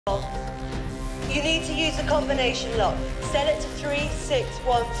You need to use a combination lock. Set it to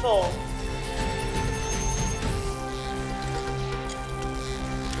 3614.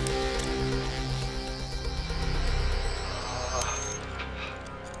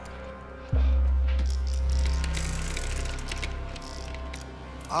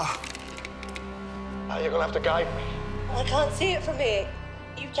 Now you're gonna have to guide me. I can't see it from here.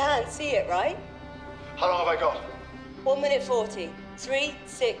 You can see it, right? How long have I got? 1 minute 40.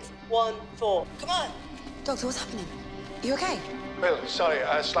 3614. Come on. Doctor, what's happening? You okay? Bill, sorry,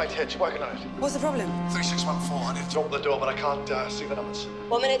 a slight hitch. Working on it. What's the problem? 3614. I need to open the door, but I can't see the numbers.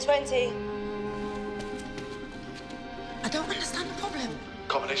 1 minute 20. I don't understand the problem.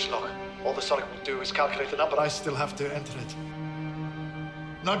 Combination lock. All the Sonic will do is calculate the number. I still have to enter it.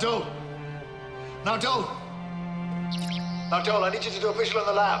 Now, Joel. Now, Joel. Now, Joel, I need you to do a visual in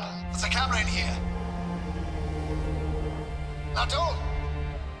the lab. There's a camera in here. Now, Joel.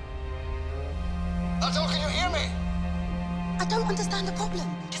 Now, Joel, can you hear me? I don't understand the problem.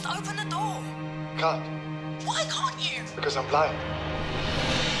 Just open the door. Can't. Why can't you? Because I'm blind.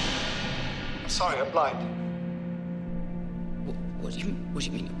 I'm sorry, I'm blind. What do you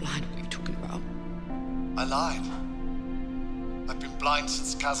mean you're blind? What are you talking about? I lied. I've been blind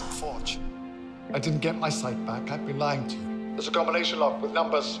since Chasm Forge. I didn't get my sight back. I've been lying to you. There's a combination lock with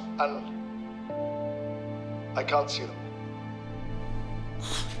numbers, and I can't see them.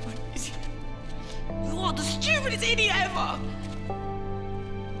 You are the stupidest idiot ever!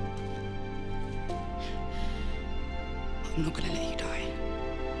 I'm not gonna let you die.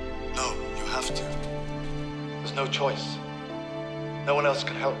 No, you have to. There's no choice. No one else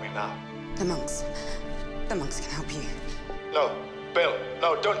can help me now. The monks can help you. No, Bill,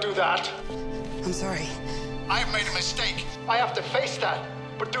 no, don't do that. I'm sorry. I have made a mistake. I have to face that.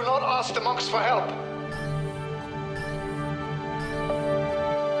 But do not ask the monks for help.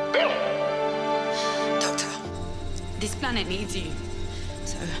 Bill! Doctor, this planet needs you.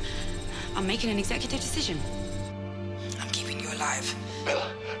 So, I'm making an executive decision. I'm keeping you alive. Bill,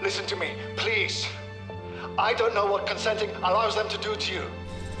 listen to me, please. I don't know what consenting allows them to do to you.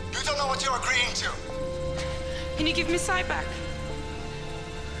 You don't know what you're agreeing to. Can you give me sight back?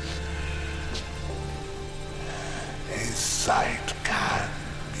 His sight can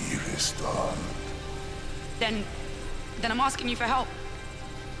be restored. Then I'm asking you for help.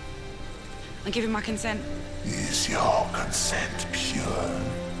 I'm giving my consent. Is your consent pure?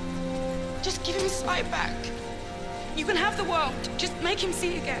 Just give him his sight back. You can have the world. Just make him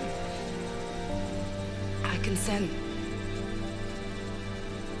see again. I consent.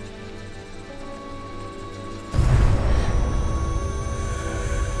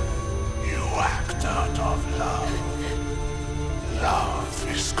 You act out of love. Love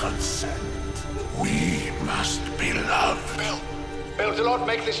is consent. We must be loved. Bill, do not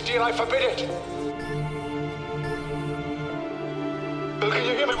make this deal. I forbid it. Bill, can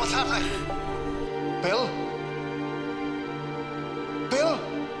you hear me? What's happening? Bill? Bill?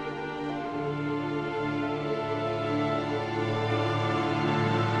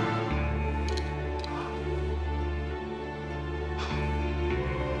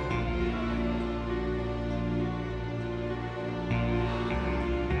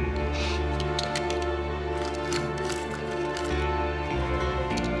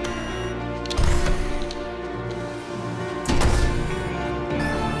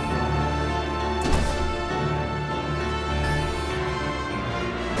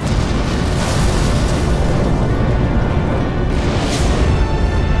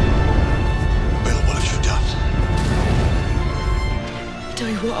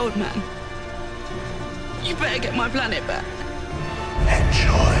 Old man, you better get my planet back.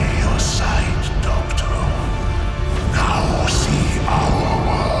 Enjoy your sight, Doctor. Now see our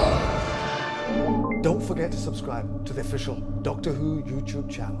world. Don't forget to subscribe to the official Doctor Who YouTube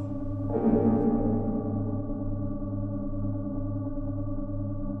channel.